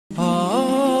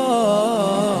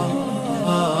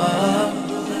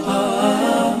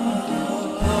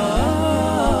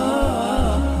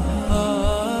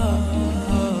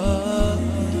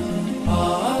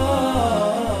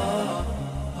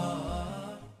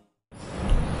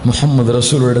முஹம்மது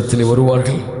ரசூல் இடத்திலே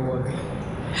வருவார்கள்.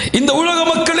 இந்த உலக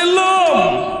மக்கள் எல்லாம்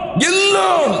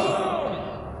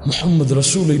முஹம்மது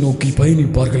ரசூலை நோக்கி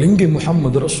பயணிப்பார்கள். எங்கே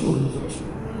முஹம்மது ரசூல்?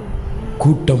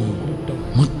 கூட்டம்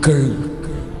மக்கள்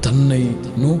தன்னை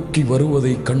நோக்கி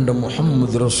வருவதை கண்ட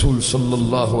முஹம்மது ரசூல்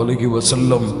ஸல்லல்லாஹு அலைஹி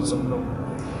வஸல்லம்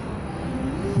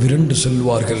விரண்டு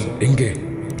செல்வார்கள். எங்கே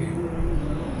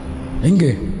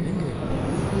எங்கே?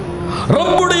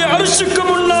 ரப்புடைய அர்ஷுக்கு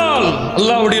முன்னால்.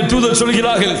 அல்லாஹ்வுடைய தூதர்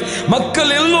சொல்கிறார்கள்,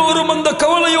 மக்கள் எல்லோரும் அந்த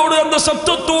கவலையோடு அந்த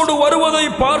சத்தத்தோடு வருவதை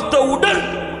பார்த்தவுடன்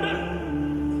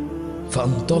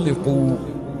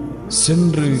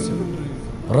சென்று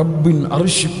ரப்பின்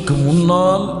அர்ஷுக்கு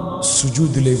முன்னால்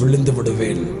சுஜூதிலே விழுந்து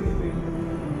விடுவேன்,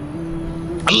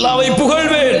 அல்லாஹ்வை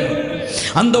புகழ்வேன்.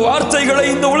 அந்த வார்த்தைகளை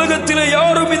இந்த உலகத்திலே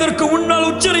யாரும் இதற்கு முன்னால்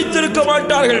உச்சரித்திருக்க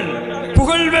மாட்டார்கள்.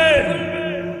 புகழ்வேன்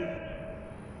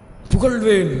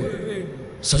புகழ்வேன்,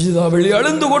 சஜிதாவில்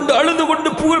அழுது கொண்டு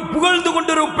புகழ்ந்து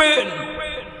கொண்டிருப்பேன்.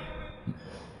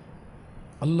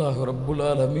 அல்லாஹ் ரப்புல்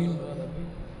ஆலமீன்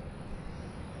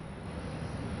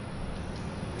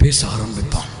பேச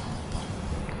ஆரம்பிப்பான்.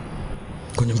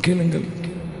 கொஞ்சம் கேளுங்கள்.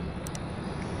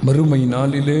 மறுமை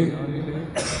நாளிலே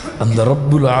அந்த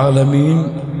ரப்புல் ஆலமீன்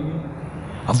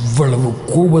அவ்வளவு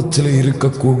கோபத்தில்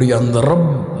இருக்கக்கூடிய அந்த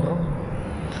ரப்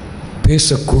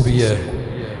பேசக்கூடிய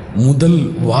முதல்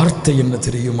வார்த்தை என்ன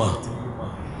தெரியுமா?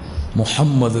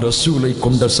 முஹம்மது ரசூலை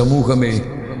கொண்ட சமூகமே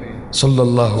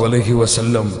ஸல்லல்லாஹு அலைஹி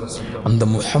வஸல்லம், அந்த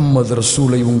முஹம்மது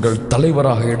ரசூலை உங்கள்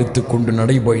தலைவராக எடுத்துக்கொண்டு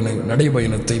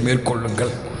நடைபயணத்தை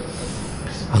மேற்கொள்ளுங்கள்.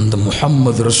 அந்த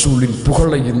முஹம்மது ரசூலின்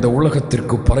புகழை இந்த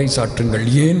உலகத்திற்கு பறைசாற்றுங்கள்.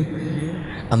 ஏன்?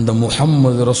 அந்த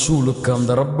முஹம்மது ரசூலுக்கு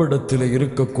அந்த ரப்பிடத்தில்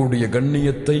இருக்கக்கூடிய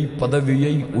கண்ணியத்தை,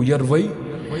 பதவியை, உயர்வை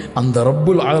அந்த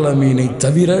ரப்புல் ஆலமீனை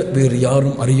தவிர வேறு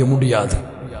யாரும் அறிய முடியாது.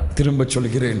 திரும்ப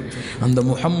சொல்கிறேன், அந்த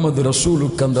முஹம்மது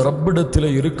ரசூலுக்கு அந்த ரப்பிடத்தில்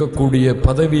இருக்கக்கூடிய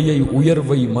பதவியை,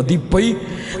 உயர்வை, மதிப்பை,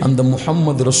 அந்த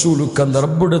முஹம்மது ரசூலுக்கு அந்த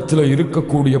ரப்பிடத்தில்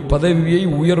இருக்கக்கூடிய பதவியை,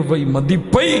 உயர்வை,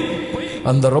 மதிப்பை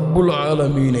அந்த ரப்புல்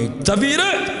ஆலமீனை தவிர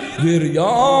வேறு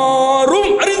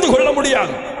யாரும் அறிந்து கொள்ள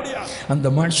முடியாது. அந்த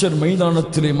மஹ்ஷர்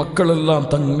மைதானத்திலே மக்கள் எல்லாம்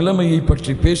தன் நிலைமையை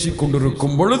பற்றி பேசிக்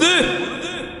கொண்டிருக்கும் பொழுது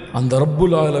அந்த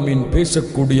ரப்புல் ஆலமீன்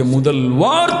பேசக்கூடிய முதல்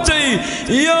வார்த்தை,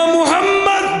 யா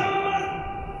முஹம்மத்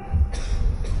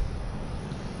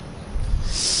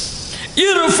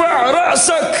இர்ஃபா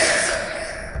ரஅஸக்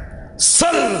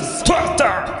சல்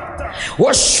துஅதா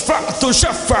வஷ்ஃபா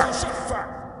துஷஃபா.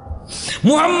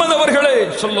 முஹம்மது அவர்களே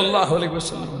ஸல்லல்லாஹு அலைஹி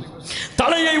வஸல்லம்,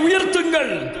 தலையை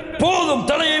உயர்த்துங்கள், போதும்,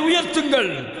 தலையை உயர்த்துங்கள்,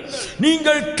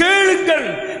 நீங்கள் கேளுங்கள்,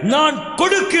 நான்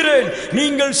கொடுக்கிறேன்,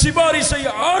 நீங்கள் சிபாரிசை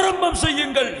ஆரம்பம்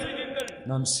செய்யுங்கள்,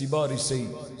 நான் சிபாரிசை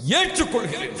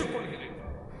ஏற்றுக்கொள்கிறேன்.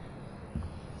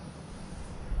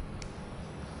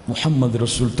 முஹம்மது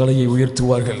ரசூல் தலையை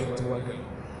உயர்த்துவார்கள்.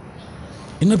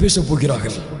 என்ன பேசப்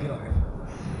போகிறார்கள்?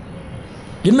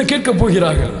 என்ன கேட்கப்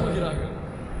போகிறார்கள்?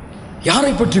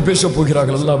 யாரை பற்றி பேசப்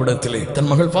போகிறார்கள்? அல்லாஹ்விடத்திலே தன்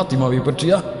மகள் ஃபாத்திமாவை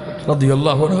பற்றியா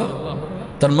ரலியல்லாஹு அன்ஹா?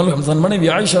 தன் மனைவி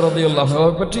ஆயிஷா ரலியல்லாஹு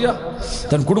அன்ஹா பற்றியா?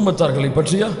 தன் குடும்பத்தார்களை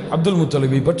பற்றியா? அப்துல்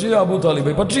முத்தலிபை பற்றியா? அபூ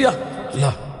தாலிபை பற்றியா?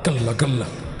 லா, கல்லா கல்லா.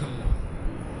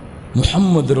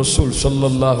 முஹம்மது ரசூல்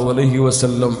ஸல்லல்லாஹு அலைஹி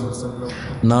வஸல்லம்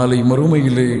நாளை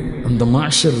மறுமையிலே அந்த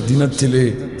மஹ்ஷர் தினத்திலே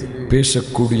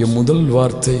பேசக்கூடிய முதல்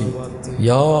வார்த்தை,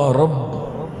 யா ரப்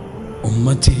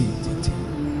உம்மதி,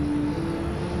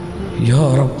 யா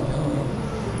ரப்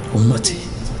உம்மதி.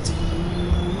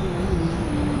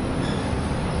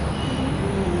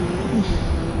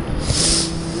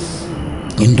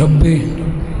 என் ரப்பே,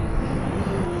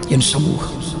 என்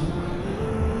சமூகம்,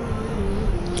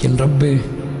 என் ரப்பே,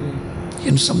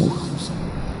 என் சமூகம்,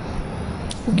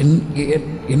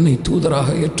 என்னை தூதராக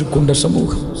ஏற்றுக்கொண்ட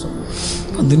சமூகம்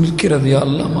வந்து நிற்கிறது. யா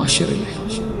அல்லாஹ், மாஷரிலே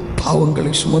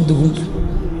பாவங்களை சுமந்து கொண்டு,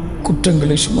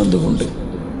 குற்றங்களை சுமந்து கொண்டு,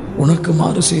 உனக்கு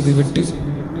மாறு செய்துவிட்டு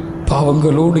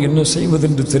பாவங்களோடு என்ன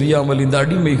செய்வதென்று தெரியாமல் இந்த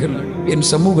அடிமைகள், என்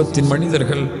சமூகத்தின்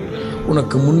மனிதர்கள்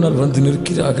உனக்கு முன்னால் வந்து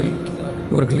நிற்கிறார்கள்.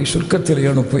 இவர்களை சொர்க்கத்திலே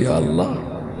அனுப்பு யா அல்லாஹ்.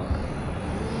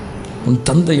 உன்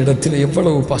தந்தை இடத்தில்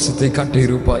எவ்வளவு பாசத்தை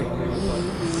காட்டியிருப்பாய்,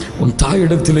 உன்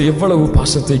தாயிடத்தில் எவ்வளவு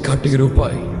பாசத்தை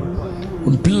காட்டியிருப்பாய்,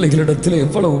 உன் பிள்ளைகளிடத்தில்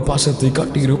எவ்வளவு பாசத்தை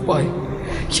காட்டியிருப்பாய்,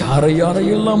 யாரை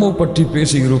யாரையெல்லாமோ பற்றி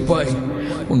பேசியிருப்பாய்.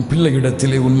 உன்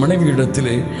பிள்ளையிடத்திலே, உன்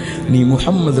மனைவியிடத்திலே நீ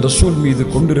முஹம்மது ரசூல் மீது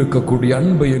கொண்டிருக்கக்கூடிய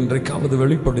அன்பை என்றைக்காவது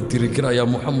வெளிப்படுத்தி இருக்கிறாயா?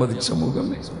 முஹம்மது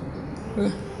சமூகமே,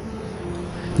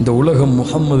 இந்த உலகம்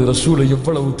முஹம்மது ரசூலை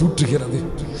எவ்வளவு தூற்றுகிறது.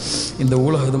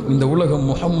 இந்த உலகம்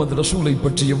முஹம்மது ரசூலை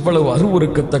பற்றி எவ்வளவு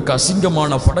அருவருக்கத்தக்க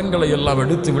அசிங்கமான படங்களை எல்லாம்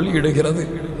எடுத்து வெளியிடுகிறது.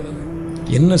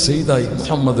 என்ன செய்தாய்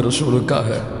முஹம்மது ரசூலுக்காக?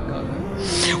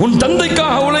 உன்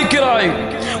தந்தைக்காக உழைக்கிறாய்,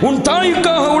 உன்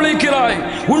தாய்க்காக உழைக்கிறாய்,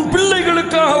 உன்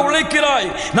பிள்ளைகளுக்காக உழைக்கிறாய்.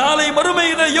 நாளை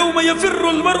மறுமையிலே யௌம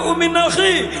யஃபிர்ருல் மர்உ மின்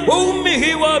அஹி வ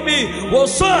உம்மிஹி வ அபி வ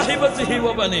ஸாஹிபதிஹி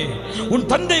வ பனி. உன்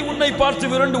தந்தை உன்னை பார்த்து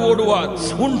விரண்டு ஓடுவார்,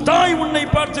 உன் தாய் உன்னை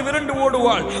பார்த்து விரண்டு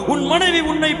ஓடுவாள், உன் மனைவி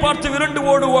உன்னை பார்த்து விரண்டு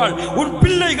ஓடுவாள், உன்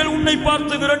பிள்ளைகள் உன்னை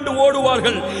பார்த்து விரண்டு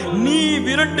ஓடுவார்கள். நீ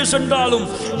விரண்டு சென்றாலும்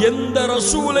எந்த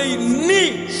ரசூலை நீ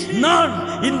நான்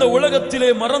இந்த உலகத்திலே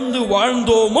மறந்து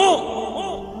வாழ்ந்தோமோ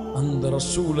அந்த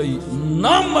ரசூலை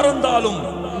நாம் மறந்தாலும்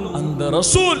அந்த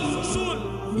ரசூல்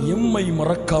எம்மை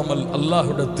மறக்காமல்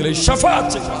அல்லாஹ்விடத்திலே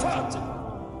ஷஃபாஅத் செய்வார்.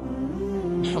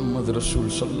 முஹம்மது ரசூல்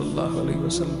ஸல்லல்லாஹு அலைஹி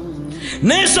வஸல்லம்.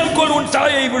 நேசம் கொள் உன்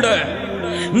தாயை விட,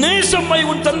 நேசம்மை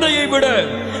உன் தந்தையை விட,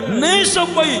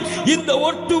 நேசம்மை இந்த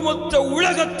ஒட்டுமொத்த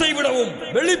உலகத்தை விடவும்.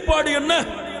 வெளிப்பாடு என்ன?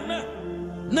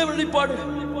 என்ன வெளிப்பாடு?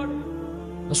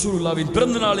 ரசூலுல்லாஹ்வின்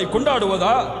பிறந்த நாளை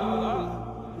கொண்டாடுவதா?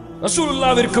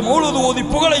 ரசூலுல்லாஹ்விற்கு மௌலூது ஓதி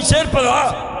புகழை சேர்ப்பதா?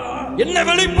 என்ன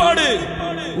வெளிப்பாடு?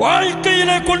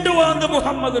 வாழ்க்கையிலே கொண்டு வா அந்த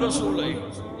முஹம்மது ரசூலை.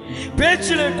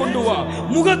 பேச்சிலே கொண்டு வா,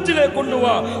 முகத்திலே கொண்டு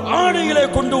வா, ஆடையிலே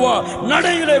கொண்டு வா,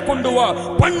 நடையிலே கொண்டு வா,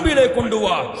 பண்பிலே கொண்டு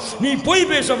வா. நீ பொய்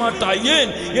பேச மாட்டாய்.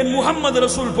 ஏன்? என் முஹம்மது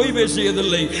ரசூல் பொய்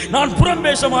பேசியதில்லை. நான் புறம்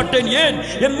பேச மாட்டேன். ஏன்?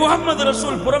 என் முஹம்மது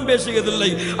ரசூல் புறம்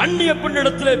பேசியதில்லை. அந்நிய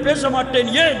பெண்ணிடத்திலே பேச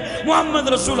மாட்டேன். ஏன்?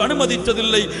 முஹம்மது ரசூல்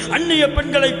அனுமதித்ததில்லை. அந்நிய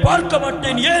பெண்களை பார்க்க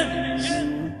மாட்டேன். ஏன்?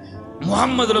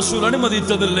 முஹம்மது ரசூல்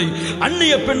அனுமதித்ததில்லை.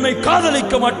 அந்நிய பெண்ணை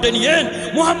காதலிக்க மாட்டேன். ஏன்?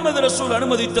 முஹம்மது ரசூல்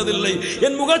அனுமதித்ததில்லை.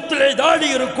 என் முகத்திலே தாடி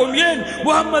இருக்கும். ஏன்?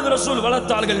 முஹம்மது ரசூல்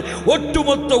வளர்த்தார்கள்.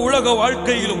 ஒட்டுமொத்த உலக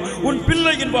வாழ்க்கையிலும், உன்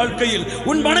பிள்ளையின் வாழ்க்கையில்,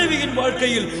 உன் மனைவியின்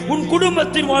வாழ்க்கையில், உன்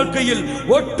குடும்பத்தின் வாழ்க்கையில்,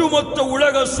 ஒட்டுமொத்த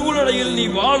உலக சூழலையில் நீ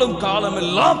வாழும்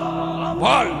காலமெல்லாம்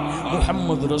வாழ்.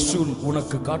 முஹம்மது ரசூல்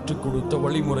உனக்கு காட்டிக் கொடுத்த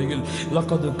வழிமுறையில்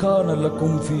லகத் கான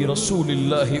லகும் ஃபீ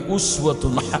ரசூலில்லாஹி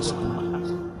உஸ்வத்துன் ஹஸனah.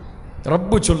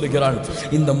 ரப்பு சொல்லுகிறான்,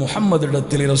 இந்த முஹம்மது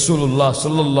இடத்தில் ரசூலுல்லாஹ்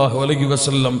ஸல்லல்லாஹு அலைஹி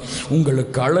வஸல்லம்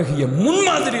உங்களுக்கு அழகிய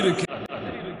முன்மாதிரி இருக்கிறார்.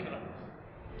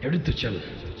 எடுத்து செல்.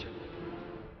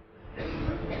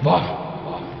 வா,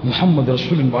 முஹம்மது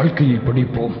ரசூலின் வாழ்க்கையை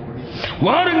படிப்போம்.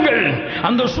 வாருங்கள்,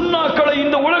 அந்த சுன்னாக்களை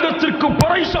இந்த உலகத்திற்கு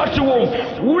பறைசாற்றுவோம்.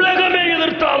 உலகமே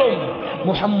எதிர்த்தாலும்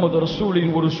முஹம்மது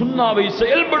ரசூலின் ஒரு சுன்னாவை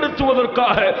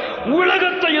செயல்படுத்துவதற்காக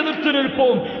உலகத்தை எதிர்த்து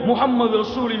நிற்போம். முஹம்மது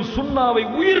ரசூலின் சுன்னாவை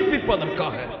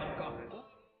உயிர்ப்பிப்பதற்காக.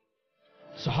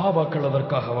 சஹாபாக்கள்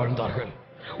அதற்காக வாழ்ந்தார்கள்.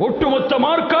 ஒட்டுமொத்த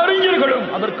மார்க்க அறிஞர்களும்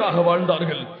அதற்காக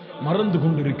வாழ்ந்தார்கள். மறந்து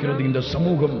கொண்டிருக்கிறது இந்த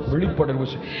சமூகம்.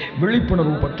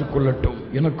 விழிப்புணர்வு பெற்றுக் கொள்ளட்டும்.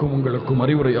 எனக்கும் உங்களுக்கும்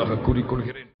அறிவுரையாக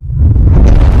கூறிக்கொள்கிறேன்.